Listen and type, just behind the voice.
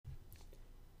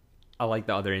I like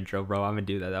the other intro, bro. I'm gonna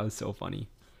do that. That was so funny.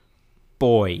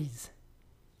 Boys,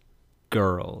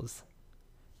 girls,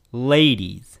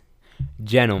 ladies,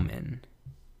 gentlemen,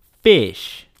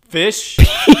 fish. Fish?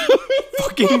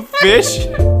 Fucking fish?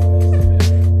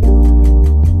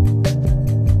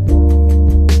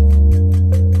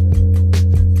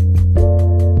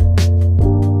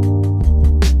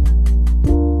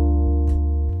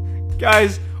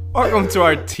 Guys, welcome to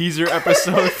our teaser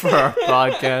episode for our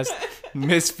podcast,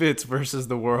 Misfits versus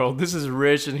the World. This is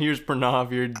Rich, and here's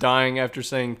Pranav. You're dying after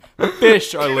saying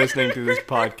fish are listening to this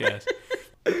podcast.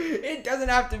 It doesn't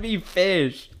have to be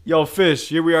fish. Yo, Fish,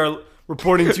 here we are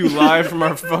reporting to you live from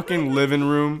our fucking living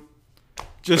room.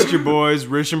 Just your boys,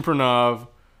 Rich and Pranav.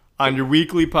 On your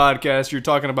weekly podcast, you're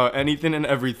talking about anything and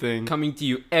everything. Coming to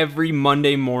you every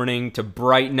Monday morning to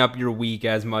brighten up your week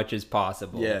as much as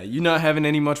possible. Yeah, you not having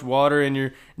any much water in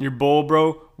your bowl,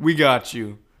 bro? We got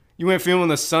you. You ain't feeling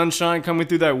the sunshine coming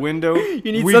through that window? You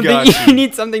need We something. got You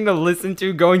need something to listen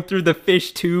to going through the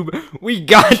fish tube. We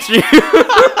got you.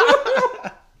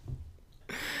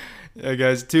 Yeah,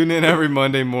 guys, tune in every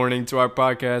Monday morning to our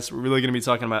podcast. We're really gonna be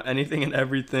talking about anything and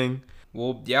everything.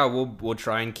 We'll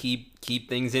try and keep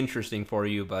things interesting for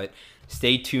you, but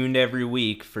stay tuned every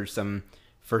week for some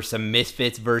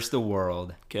Misfits versus the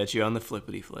World. Catch you on the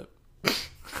flippity flip.